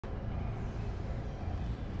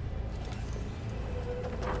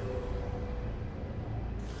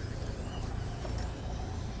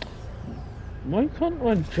Why can't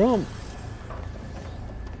I jump?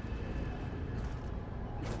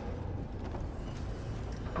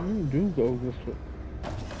 You do go this way.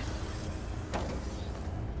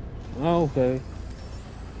 Okay.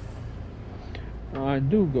 I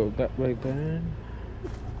do go that way then.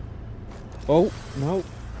 Oh, no.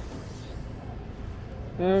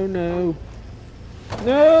 Oh no.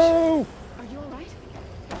 No! Are you alright?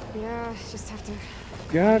 Yeah, just have to...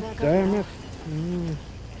 God damn it.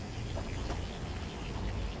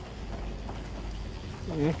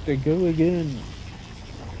 I have to go again.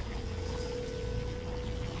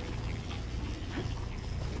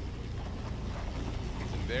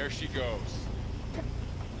 And there she goes.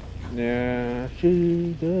 Yeah,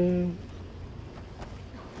 she goes.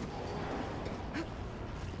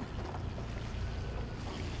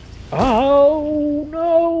 Oh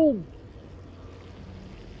no!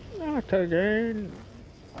 Not again.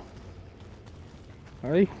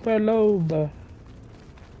 I fell over.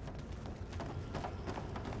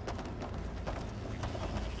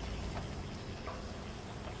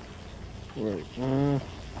 Right,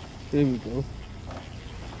 here we go.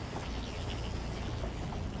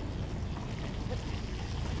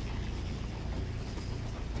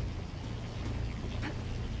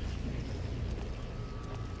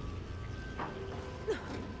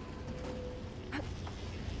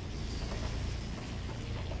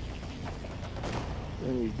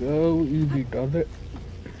 There we go, easy does it.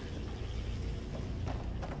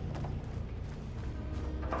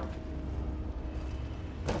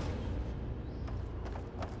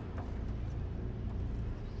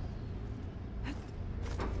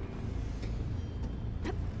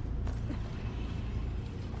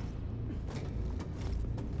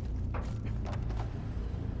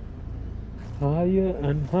 Higher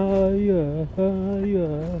and higher,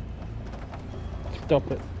 higher.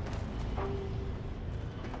 Stop it.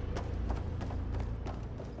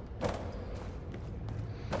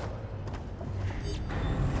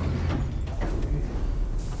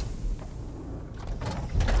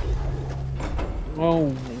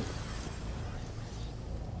 Oh.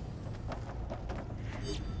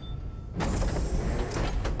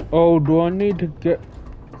 Oh, do I need to get...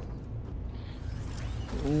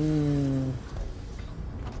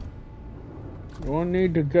 Do I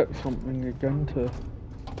need to get something again to...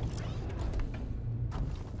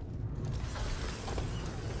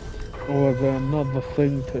 Or is there another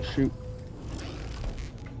thing to shoot?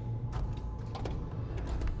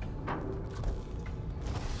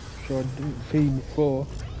 So I didn't see before.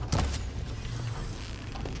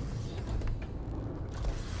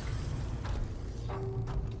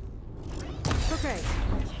 Okay,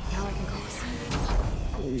 now I can cross.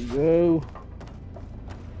 There you go.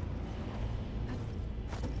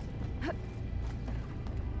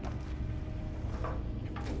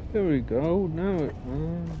 There we go. Now it.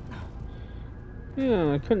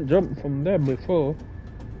 Yeah, I couldn't jump from there before.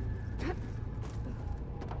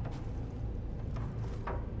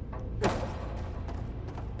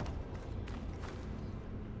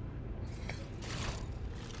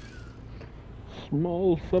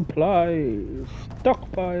 Small supplies,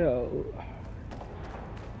 stockpile.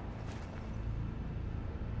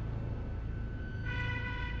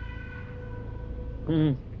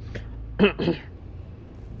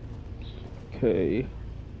 Okay.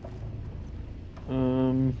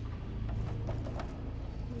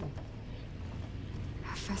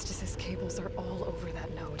 Festus's cables are all over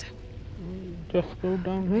that node. Just go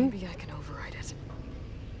down here. Maybe I can override it.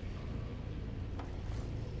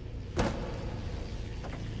 I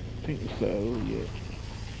think so, yeah.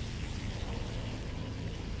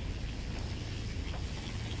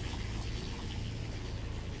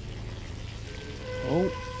 Oh.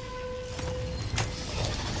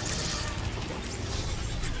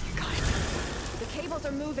 Guys, the cables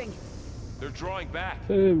are moving. They're drawing back.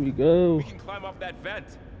 There we go. We can climb up that vent.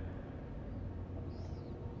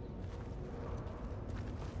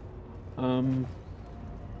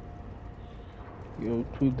 Go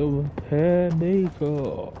to the repair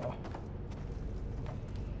maker.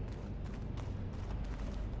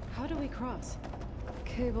 How do we cross?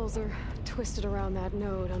 Cables are twisted around that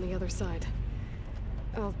node on the other side.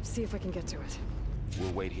 I'll see if I can get to it.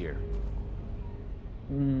 We'll wait here.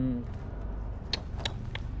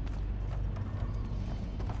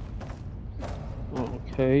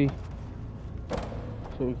 Okay.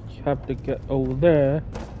 So we have to get over there.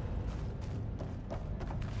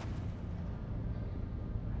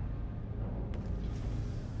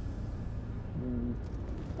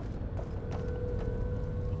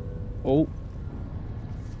 Oh.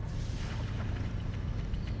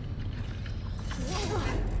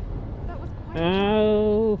 That was quite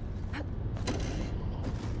Ow.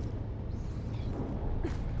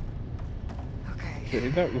 Okay,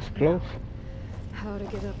 that was close. How to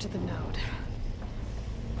get up to the node.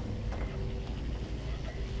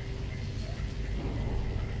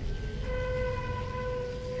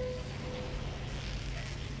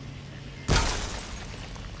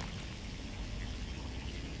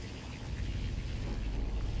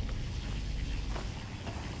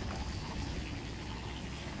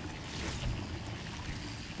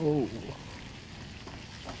 Oh,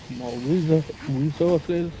 more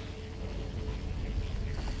resources.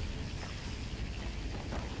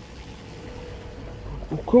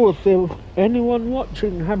 Of course, if anyone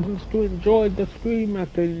watching happens to enjoy the stream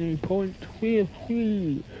at any point, feel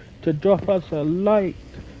free to drop us a like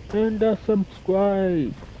and a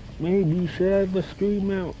subscribe. Maybe share the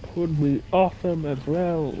stream out would be awesome as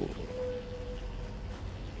well.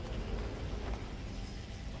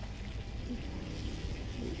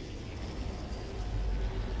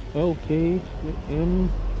 Okay,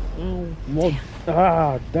 oh, what?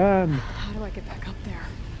 Ah, damn. How do I get back up there?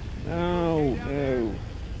 No, no.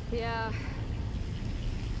 Yeah.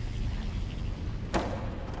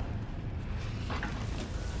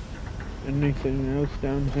 Anything else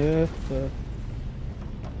down here to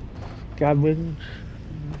scavenge?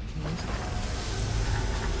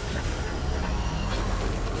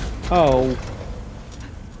 Oh.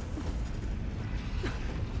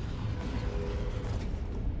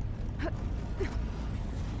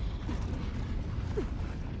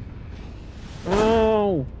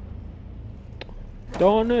 Oh.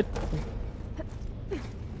 Darn it.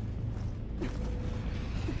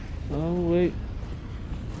 Oh, wait.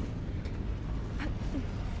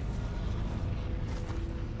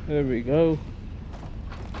 There we go.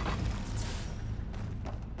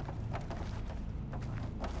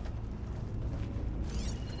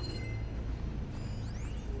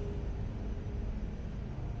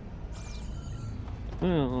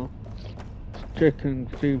 Oh. Check and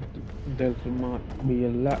see if there might be a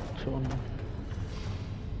latch on.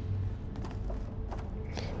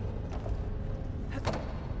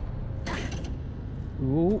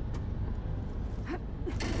 Ooh.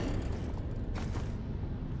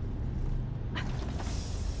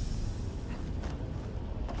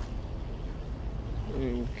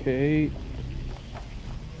 Okay.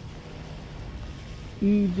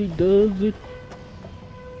 Easy does it.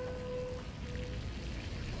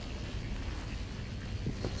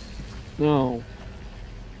 No.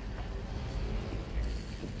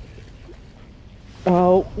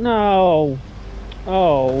 Oh, no.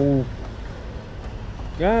 Oh.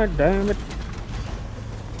 God damn it.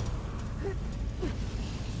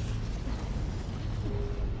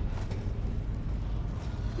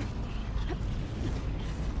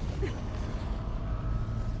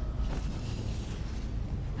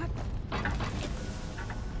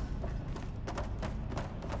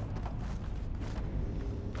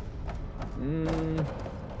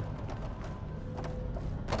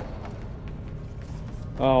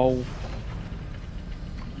 Oh.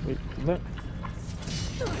 Wait, that.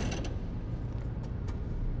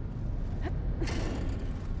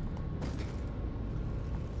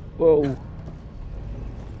 Whoa.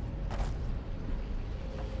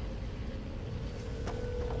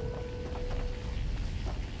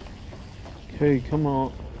 Okay, come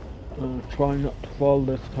on. Try not to fall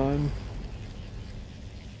this time.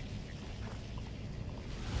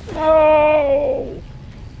 No!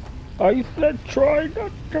 I said try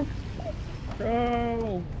not to.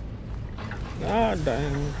 No! God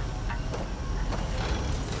damn.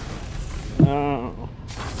 No.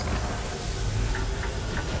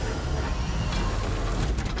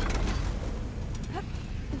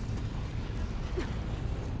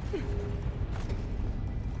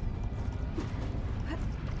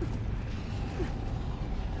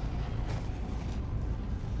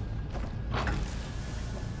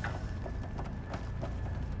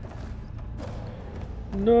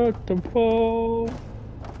 Not to fall.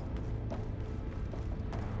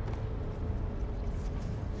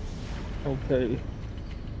 Okay.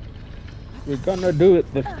 We're gonna do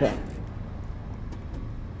it this time.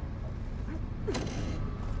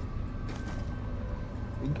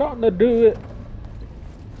 We're gonna do it.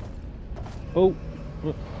 Oh.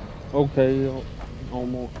 Okay.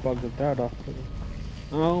 Almost bugged that up.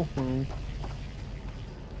 Oh.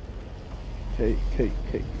 Okay.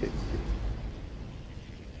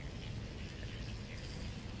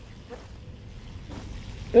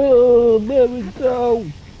 Oh, there we go.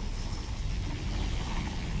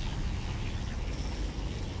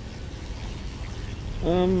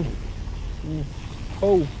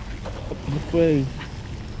 Oh, up this way.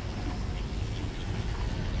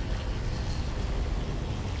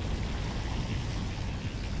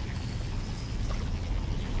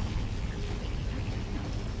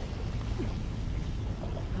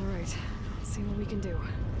 see what we can do. You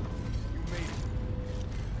made it.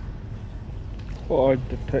 Oh, I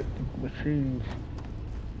detected machines.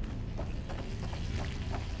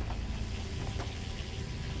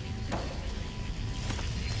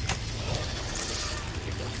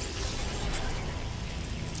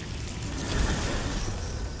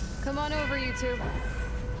 Come on over, you two.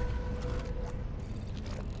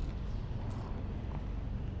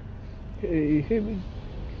 Okay, here we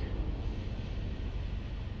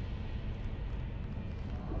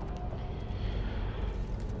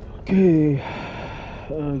Okay.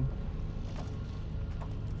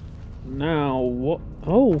 Now what?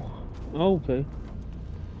 Oh, okay.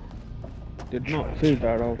 Did not see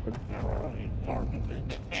that open.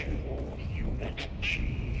 Armament 2, Unit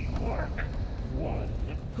G, Mark 1.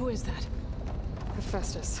 Who is that?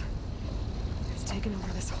 Hephaestus. It's taken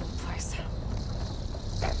over this whole place.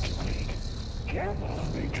 Activate Gamma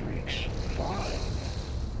Matrix 5.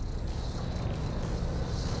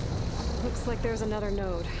 Looks like there's another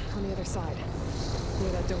node on the other side,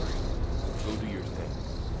 near that door. Go do your thing.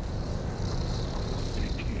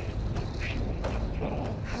 Begin fuel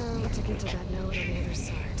How to get to that node on the other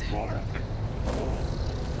side? Mark 1.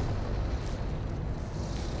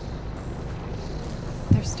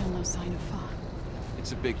 There's still no sign of Fa.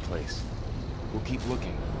 It's a big place. We'll keep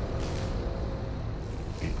looking.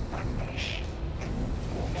 Increase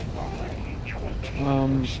throughput by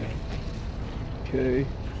 20%. Okay.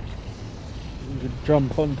 We could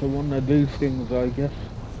jump onto one of these things, I guess.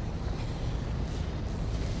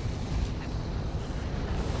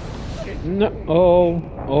 No,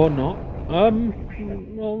 oh, not.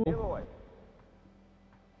 No.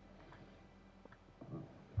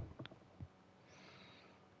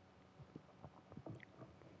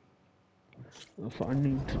 If I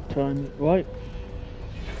need to turn it right.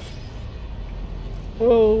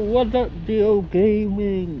 Oh, what up, Geo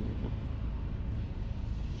Gaming?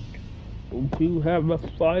 Hope you have a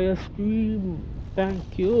fire stream.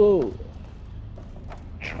 Thank you.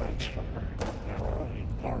 Transfer Prime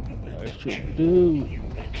Armament I to should do.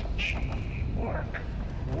 Unit G, Mark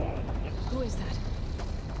 1. Who is that?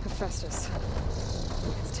 Hephaestus.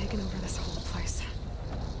 It's taken over this whole place.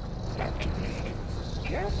 Activate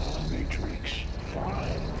Gamma Matrix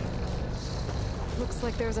 5. Looks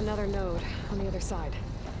like there's another node on the other side,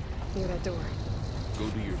 near that door. Go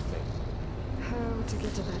do your thing. How to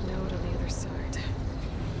get to that node on the other side?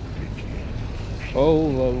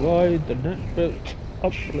 Override the network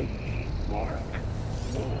uplink. Mark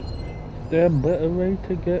 1. There a better way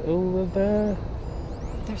to get over there?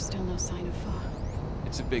 There's still no sign of Fa.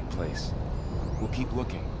 It's a big place. We'll keep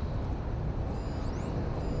looking.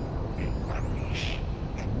 Increase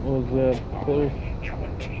Was there pull? by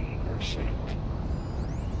 20%.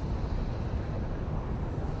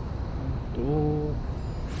 Door?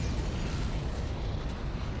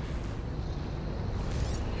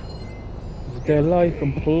 Is there like a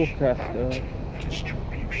broadcaster?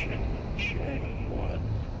 Distribution J1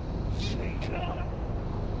 Zeta.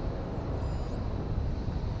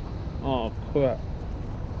 Oh crap.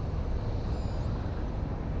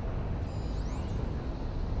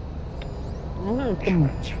 I have some.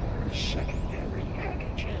 Transfer secondary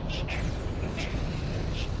packages to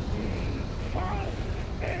materials A5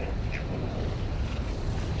 and 12.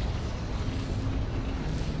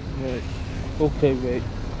 Wait. Okay, wait.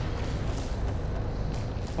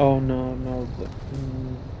 Oh no, no. Okay,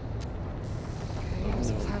 there's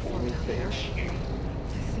a platform down there. I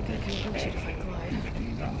think I can reach it if I glide.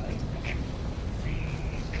 59 to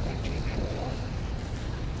B24.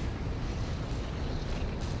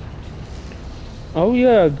 Oh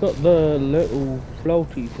yeah, I got the little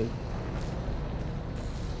floaty thing.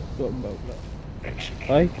 Forgot about that. Execute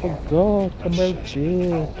I forgot about assessment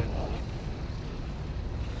it. outcome.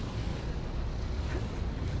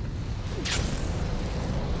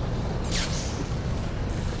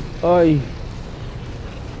 Aye.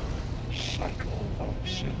 Cycle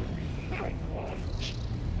auxiliary pipelines.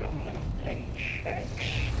 HX.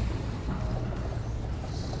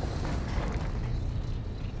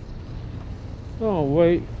 Oh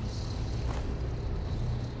wait.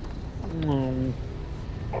 No.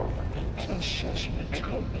 Armament assessment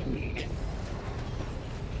complete.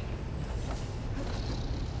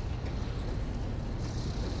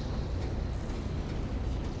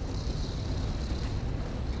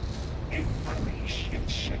 Increase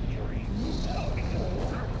incendiary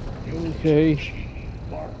movement. Okay. G,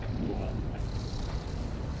 Mark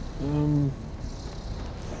 1.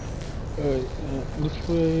 Alright, this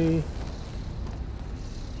way.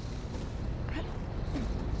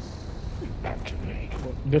 Activate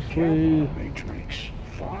This way. Gamma Matrix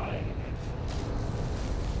 5.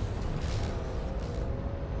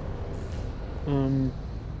 Hmm.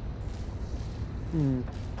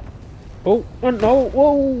 Oh, no!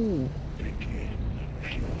 Whoa!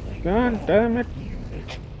 God damn it!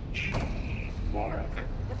 Unit G. Mark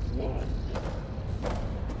 1.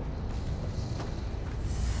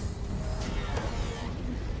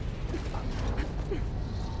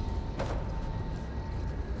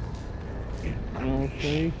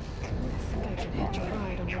 Okay. I think I can hitch a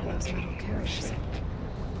ride on one of those metal carriers.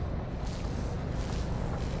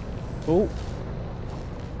 Oh.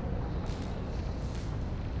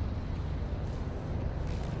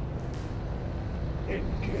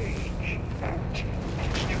 Engage active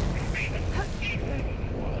distribution.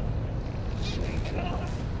 J1. Zeta.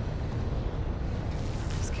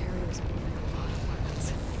 Those carriers are moving a lot of weapons.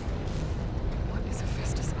 What is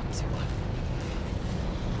Hephaestus up to?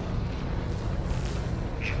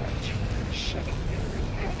 Transfer secondary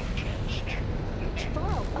packages to the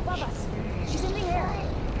Below, above us. She's in the air.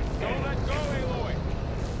 Don't let go, Aloy!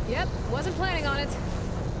 Yep, wasn't planning on it.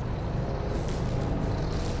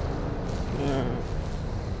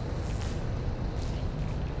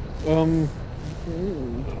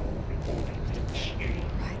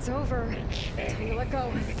 Ride's over. Time to let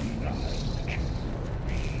go.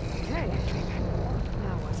 Okay.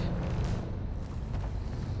 Now what?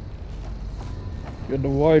 Get the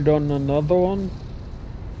wide on another one?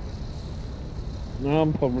 No,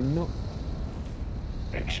 I'm probably not.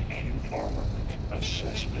 execute armament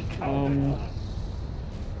assessment.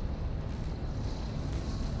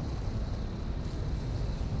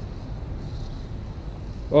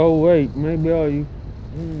 Oh wait, maybe I...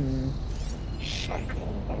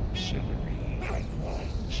 Cycle auxiliary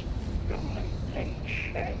pipelines.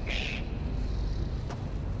 9HX.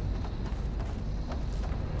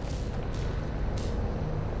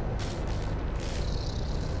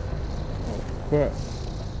 Crap.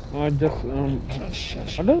 I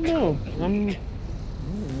just, I don't know.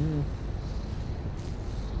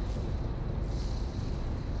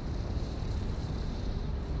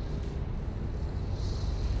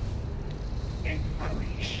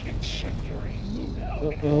 Increase incendiary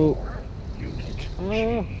loadout. Uh-oh. Unit G.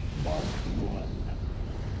 Mark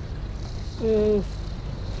 1.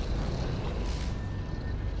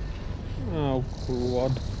 Oh,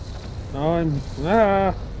 crud.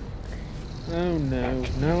 Oh no.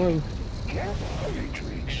 Now I'm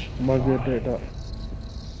Matrix. buggered it up.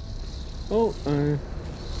 Oh,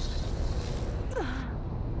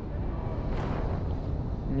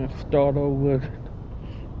 let's start over.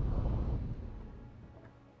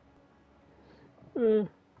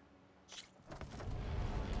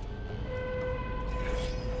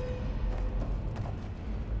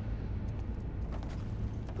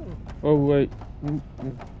 Oh wait.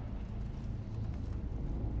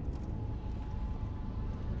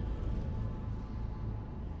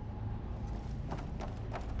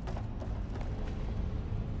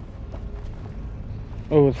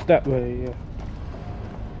 Oh, it's that way, yeah.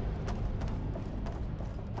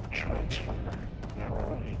 Transfer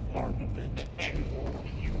prime armament to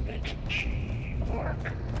Unit G. Mark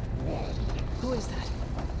 1. Who is that?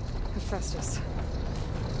 Hephaestus.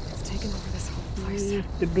 It's taken over this whole We place.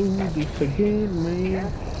 have to do this again,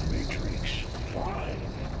 man. Matrix 5.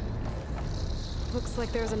 Looks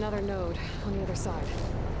like there's another node on the other side.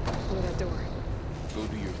 Through that door. Go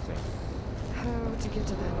do your thing. How to get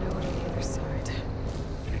to that node on the other side?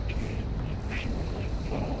 Begin fueling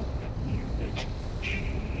bomb. Unit G.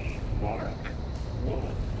 Mark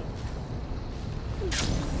 1.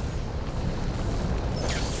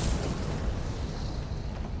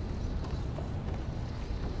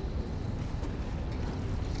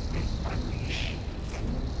 Increase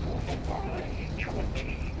throughput by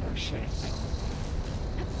 20%.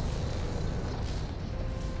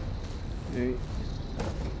 Okay.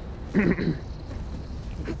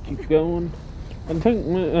 Keep going. I think,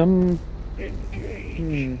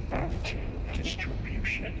 Engage active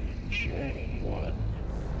distribution. J1.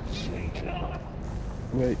 Zeta.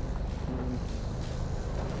 wait.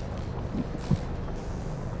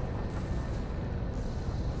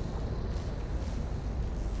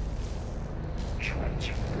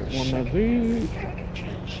 Transfer One of these.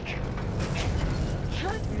 packages to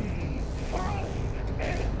 5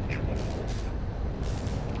 and 12.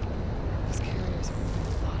 Those carriers are moving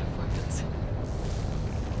a lot of weapons.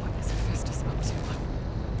 What is Hephaestus up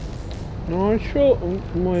to? No, I sure.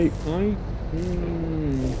 Wait, I.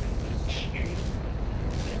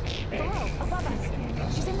 Below, above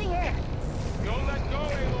us. She's in the air. Don't let go,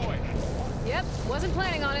 Aloy! Yep, wasn't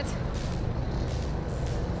planning on it.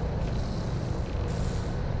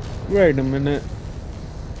 Wait a minute.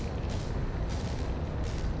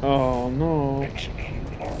 Oh no. Execute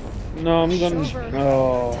armament No, I'm It's gonna. over.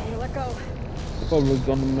 Oh, Time to let go. probably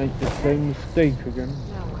gonna make the same mistake again.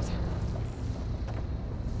 Now what?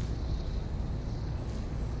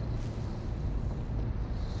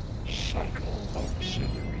 Cycle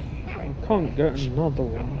auxiliary. I can't get another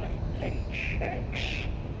one. HX.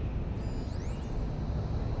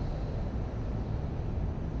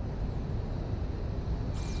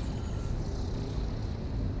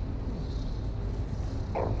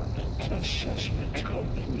 Armament assessment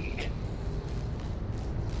complete.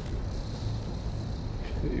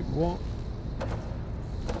 Okay, what?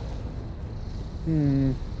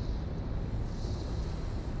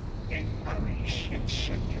 Increase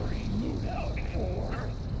incendiary loadout for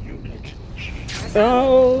Unit G.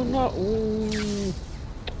 Oh, not.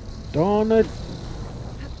 Darn it.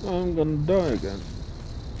 I'm gonna die again.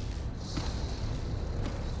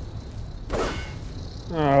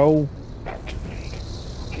 Ow. Activate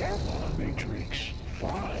Gamma Matrix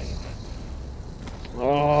 5.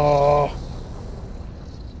 Oh.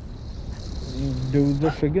 Do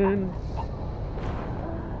this again.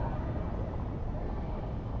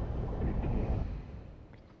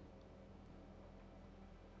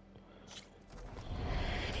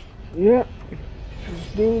 Yep.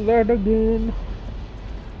 Do that again.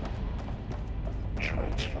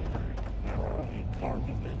 Transfer Prime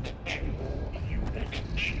Armament to Unit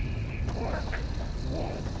G. Mark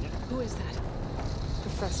 1. Who is that?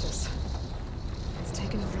 Hephaestus. It's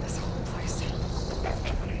taken over this whole place.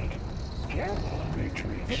 Activate Gamma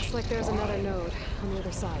Matrix. Looks like there's another node on the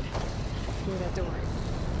other side. Through that door.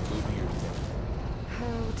 Go to your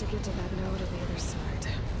How to get to that node on the other side?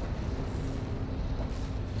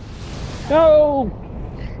 No!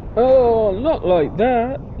 Oh, not like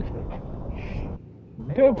that.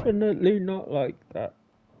 Definitely not like that.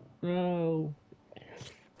 No.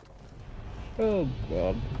 Oh,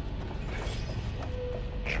 God.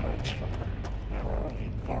 Transfer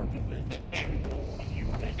Prime Armament to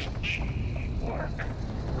Unit G. Mark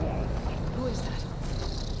 1. Who is that?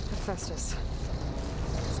 Hephaestus.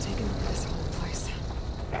 It's taken over this whole place.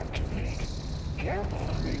 Activate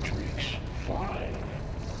Gamma Matrix 5.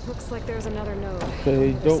 Looks like there's another node Okay, on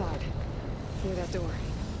the other don't- side. Through that door.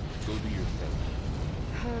 Go to your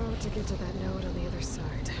How to get to that node on the other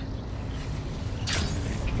side?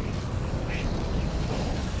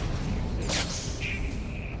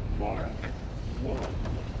 Mark 1.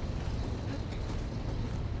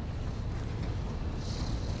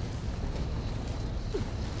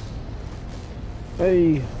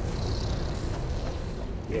 Hey.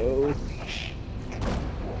 Yo.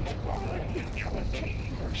 By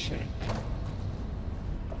 20%.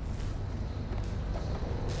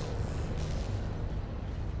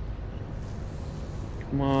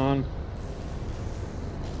 Come on.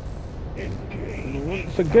 Engage.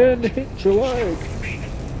 Once again, hit your leg.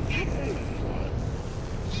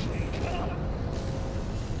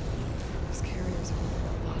 Those carriers hold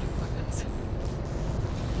a lot of weapons.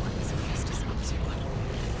 What is Hephaestus up to?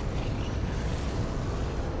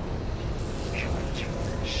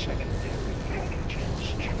 Transfer secondary packages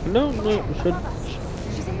to No, we should. Above us.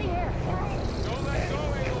 She's in the air. Don't let go,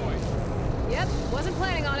 Aloy! Yep, wasn't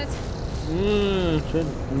planning on it. Should.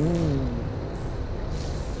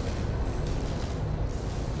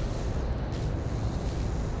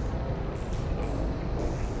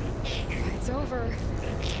 It's over.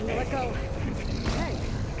 Can you let go? Hey.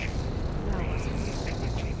 Now what?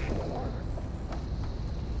 24.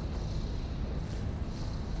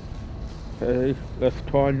 Okay, let's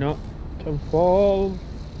try not to fall.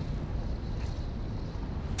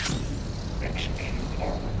 Execute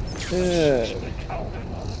armament Yeah. assessment alpha.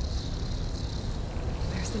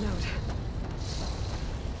 There's the note.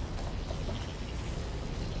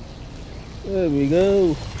 There we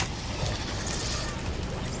go.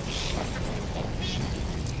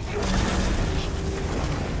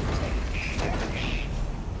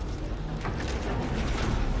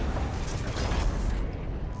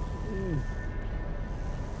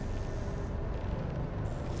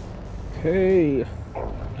 Okay.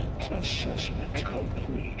 Armament assessment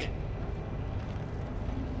complete.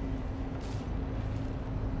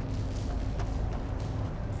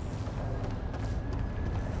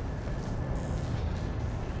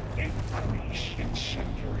 Increase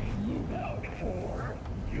incendiary loadout for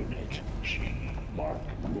Unit G. Mark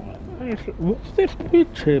 1. What's this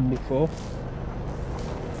bridge here before?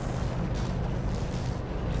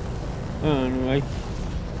 Anyway.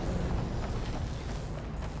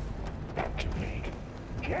 Activate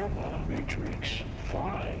Gamma Matrix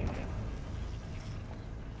 5.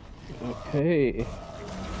 Okay.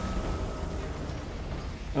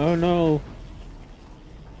 Oh no.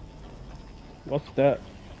 What's that?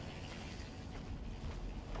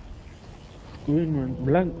 screen went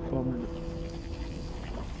blank for a minute.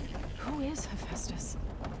 Who is Hephaestus?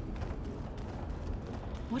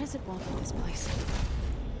 What does it want with this place?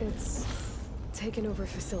 It's taken over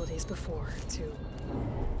facilities before to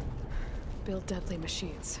build deadly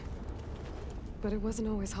machines. But it wasn't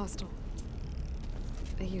always hostile.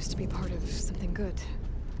 It used to be part of something good.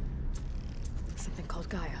 Something called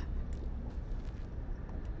Gaia.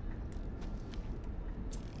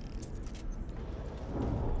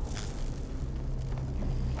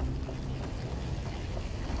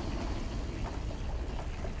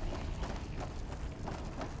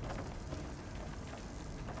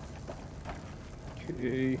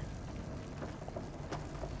 Okay.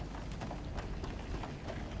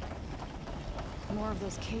 More of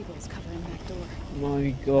those cables covering that door. My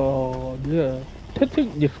god, yeah. I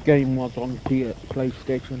think this game was on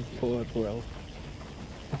PlayStation 4 as well.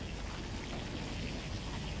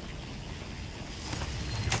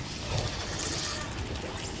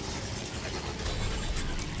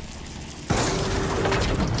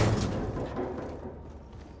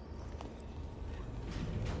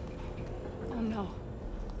 Oh no.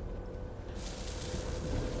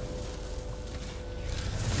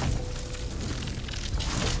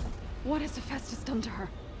 What has Hephaestus done to her?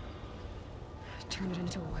 Turn it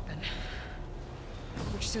into a weapon.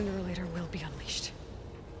 Which sooner or later will be unleashed.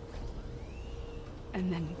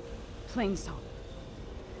 And then, plain so.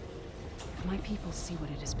 If my people see what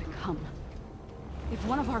it has become, if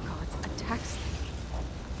one of our gods attacks them,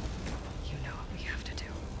 You know what we have to do.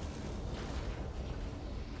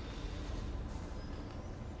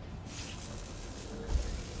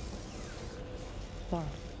 Are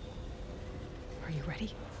you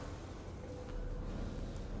ready?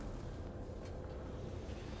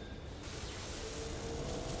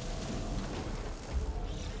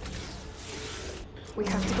 We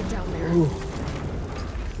have to get down there. Ooh.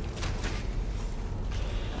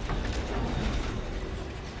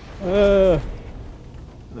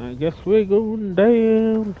 I guess we're going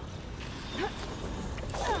down.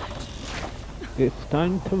 It's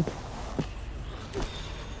time to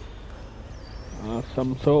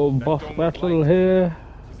some sort of That boss dome of battle light. here.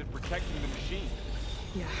 Is it protecting the machine?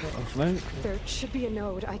 Yeah. I think. There should be a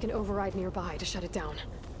node I can override nearby to shut it down.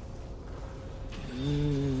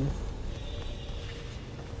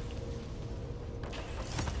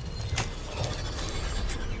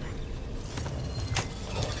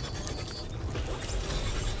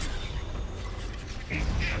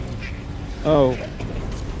 Oh.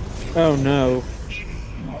 Oh no.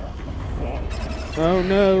 Oh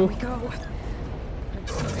no. Here we go. I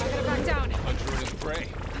gotta back down. Hunter and his prey.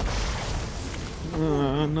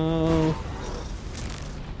 Oh no.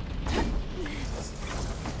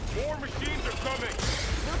 More machines are coming!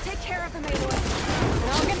 We'll take care of them, Aloy.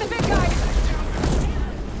 And I'll get the big guy.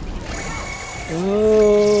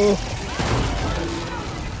 Oh.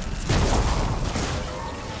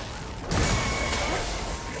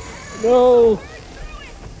 No.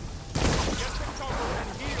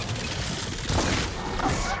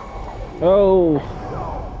 Oh.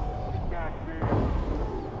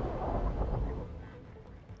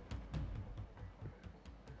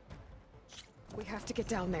 We have to get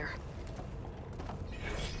down there.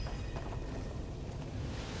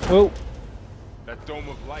 Oh. That dome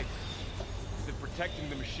of light. Is it protecting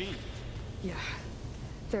the machine? Yeah.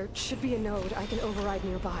 There should be a node I can override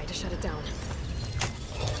nearby to shut it down.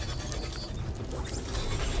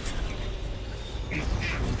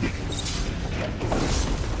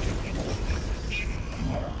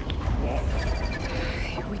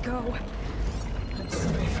 Here we go. Got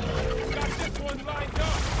this one lined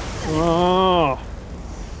up! Oh.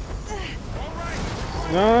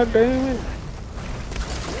 Alright! God damn it.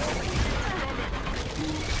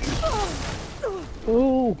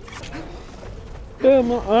 Oh.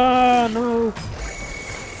 Damn it. Ah, no.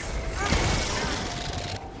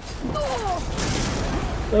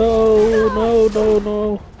 Oh, no, no,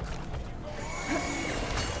 no.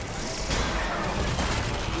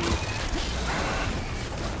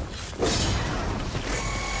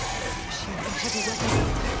 Shields and heavy weapons.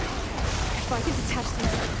 If I can detach them,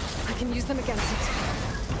 I can use them against it.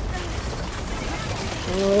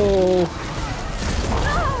 Oh.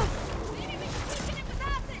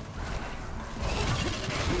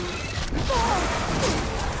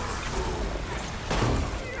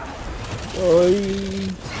 Oi.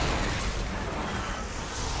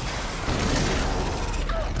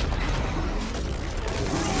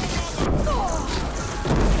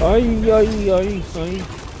 Ay, ay, ay, ay.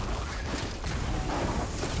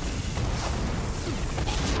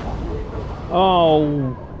 Oh.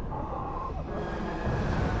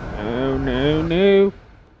 No, no, no.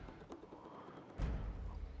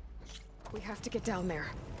 have to get down there.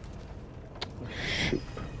 Shoot.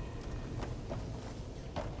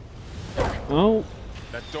 Oh.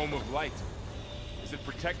 That dome of light. Is it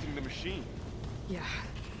protecting the machine? Yeah.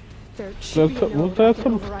 There should be a node there I can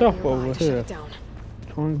some override stuff nearby over to shut here? it down.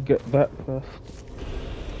 Try and get that first.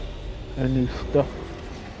 Any stuff?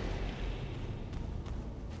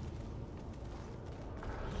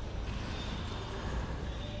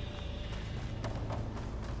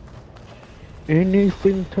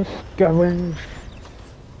 Anything to scavenge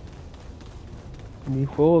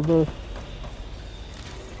before the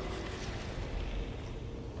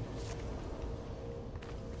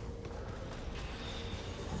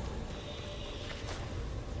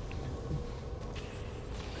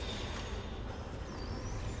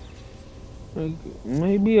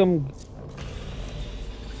maybe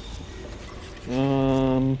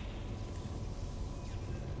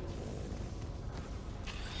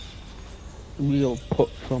we'll put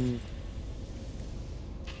some.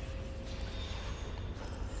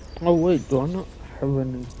 Oh wait, do I not have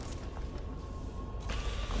any?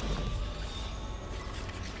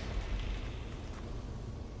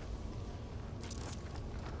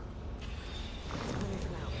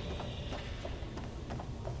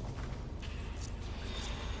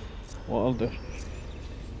 What are the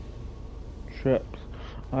traps?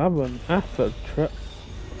 I have an acid trap.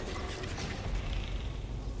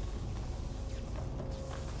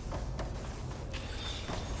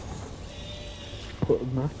 Put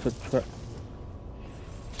an acid trap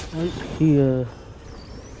right here.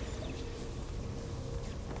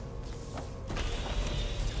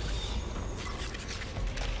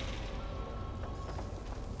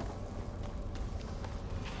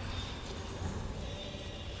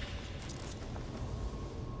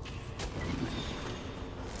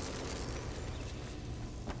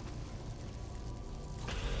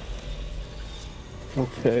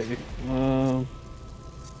 Okay,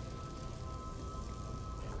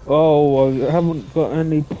 oh, I haven't got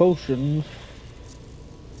any potions.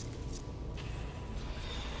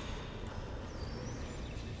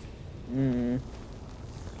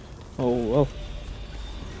 Oh, well.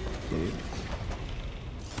 Okay.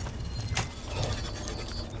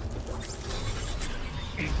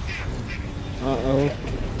 Uh-oh.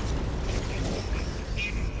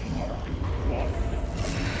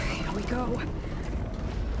 Here we go.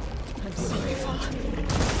 I'm sorry, Fall.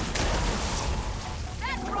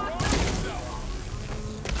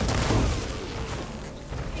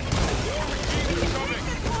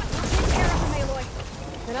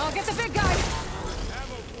 Then I'll get the big guy.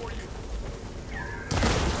 Ammo for you.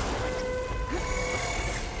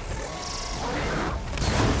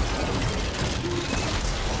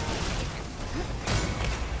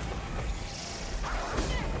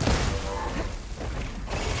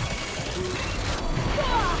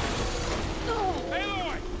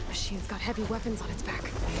 Machine's got heavy weapons on its back.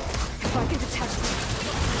 If I can detach them,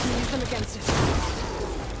 I can use them against it.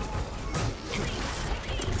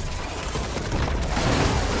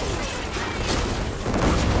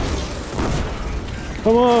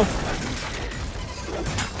 Come on!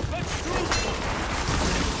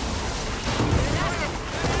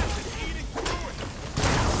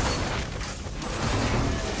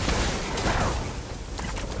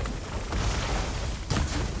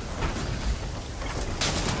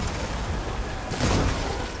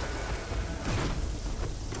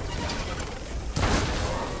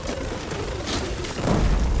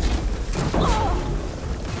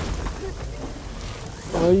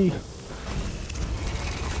 Ay.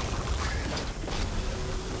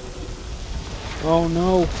 Oh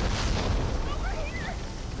no.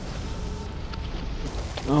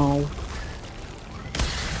 Oh.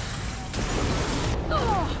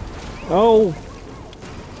 Oh.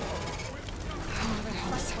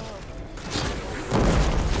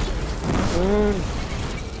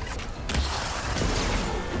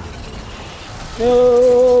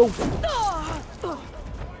 No.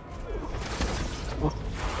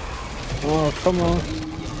 Oh, come on.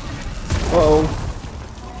 Uh-oh.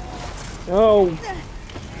 Oh.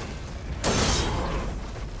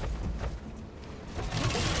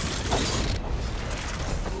 Oh.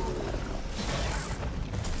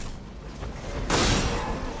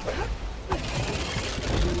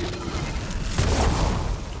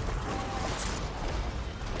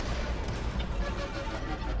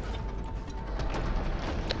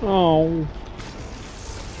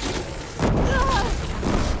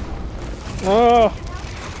 Oh.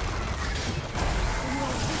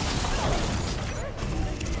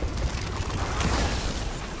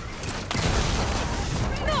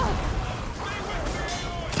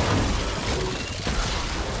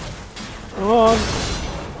 Come on.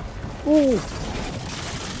 Oh!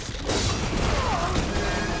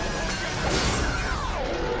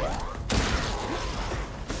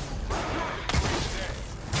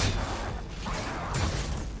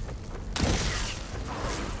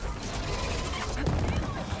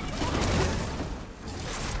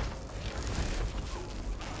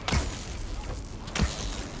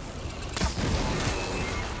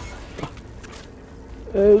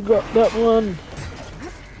 Oh, got that one.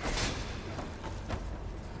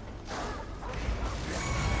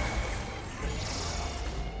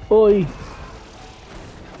 Oi. Need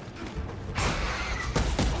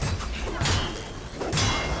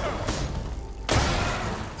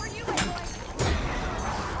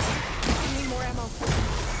more ammo.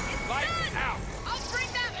 Lights out! I'll bring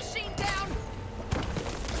that machine down!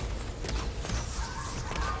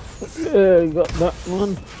 Yeah, got that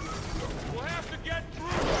one. We'll have to get through!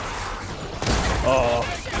 Oh.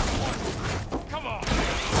 Come on!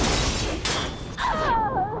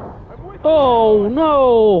 Oh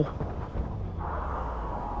no!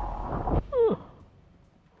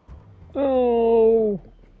 Oh.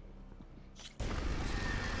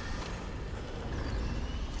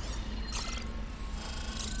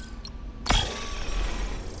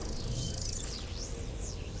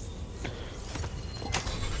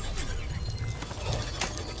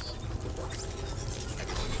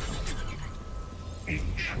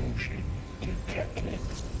 Intrusion detected.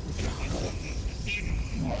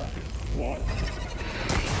 What?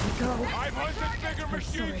 Go. I've hunted bigger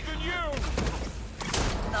machines than you!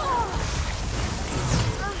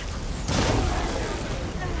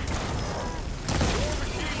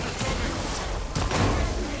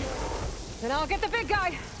 Then I'll get the big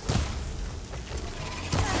guy.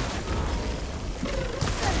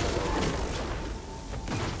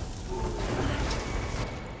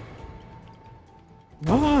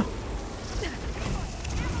 Ah.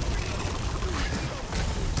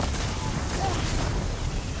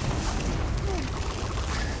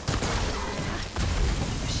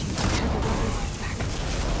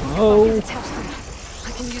 Oh. Detach them.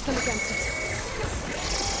 I can use them against it.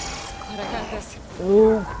 Glad I got this.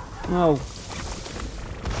 Oh. No.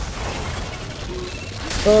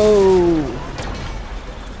 Oh.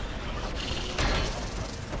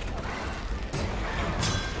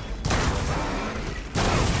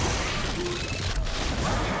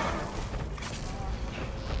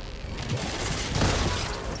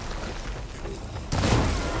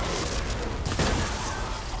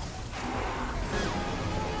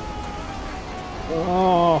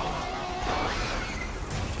 Oh.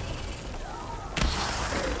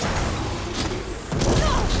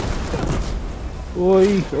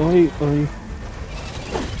 Oi, oi, oi.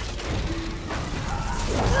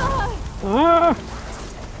 Ah!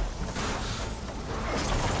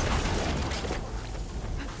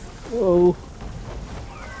 Oh.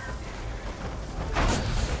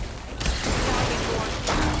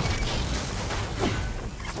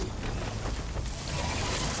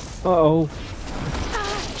 Uh-oh.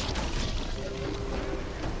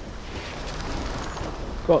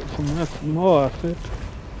 Got some more acid.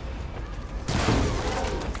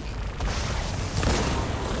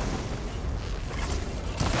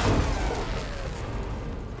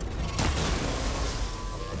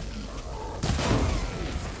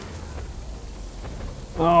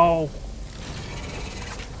 Oh.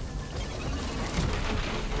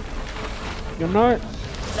 Good night.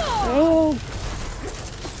 Oh.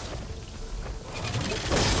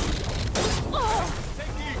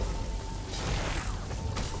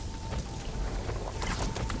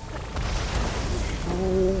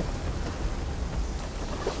 Oh.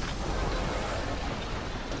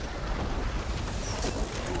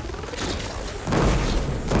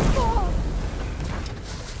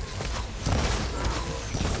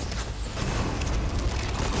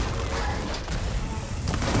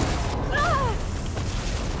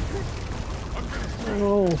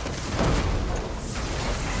 Oh.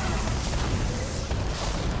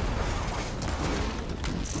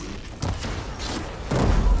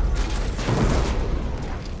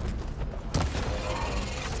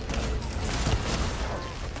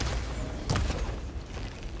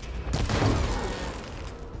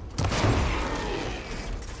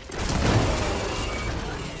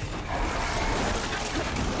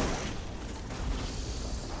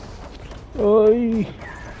 Oi.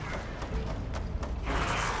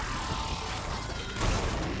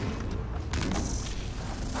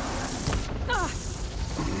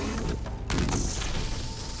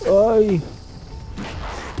 Oi.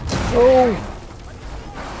 Oh.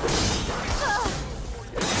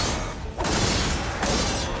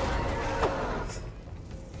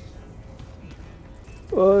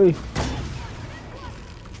 Oi.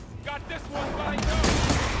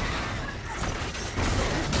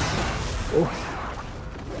 Oi.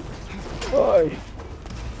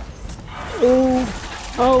 Oh.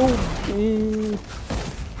 Oh.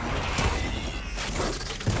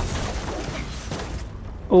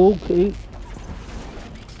 Okay.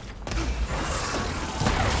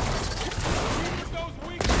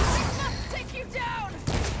 Take you down!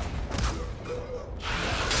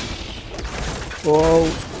 Whoa.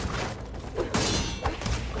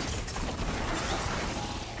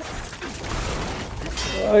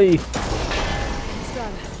 Oi. It's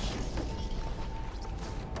done.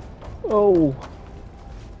 Oh.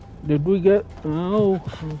 Did we get... Oh.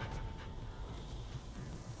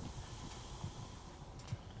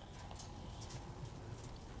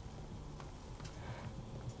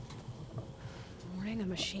 Mourning a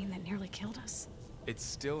machine that nearly killed us? It's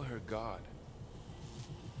still her god.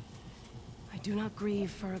 I do not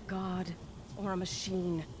grieve for a god or a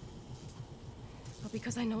machine, but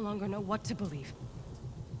because I no longer know what to believe.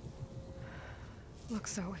 Look,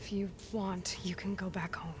 so if you want, you can go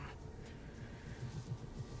back home.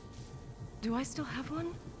 Do I still have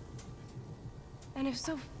one? And if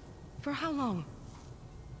so, for how long?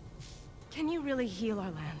 Can you really heal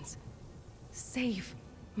our lands? Save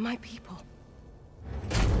my people?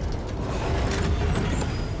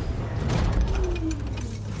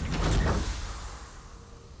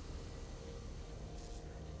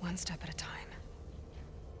 One step at a time.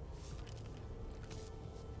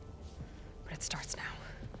 But it starts now.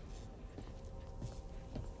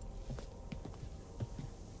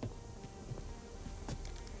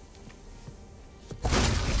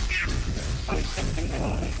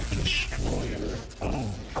 Destroyer of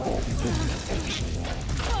all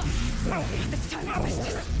This time I missed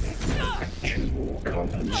it. to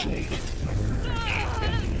compensate.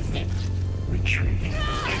 Retreat.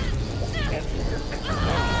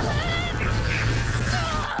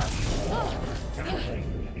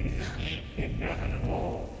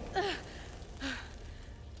 Inevitable.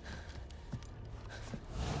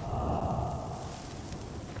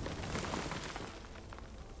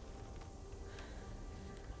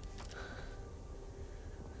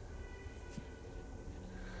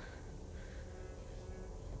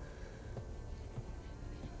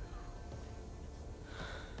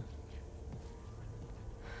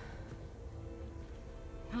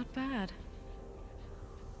 Not bad.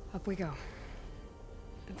 Up we go.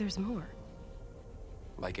 There's more.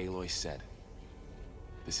 Like Aloy said,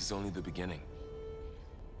 this is only the beginning.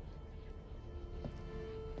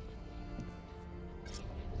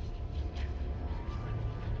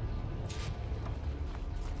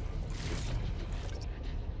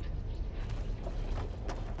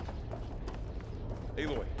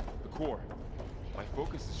 Aloy, the core. My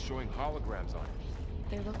focus is showing holograms on it.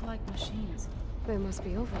 They look like machines. They must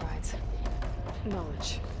be overrides.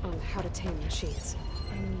 Knowledge on how to tame machines.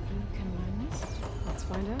 And you can learn this? Let's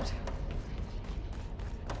find out.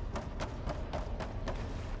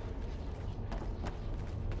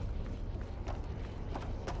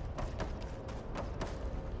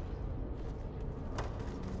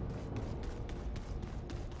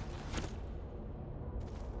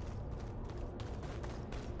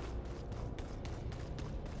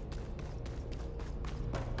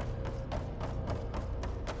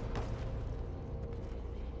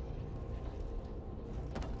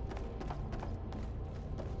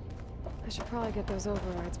 I should probably get those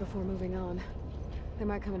overrides before moving on. They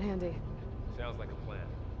might come in handy. Sounds like a plan.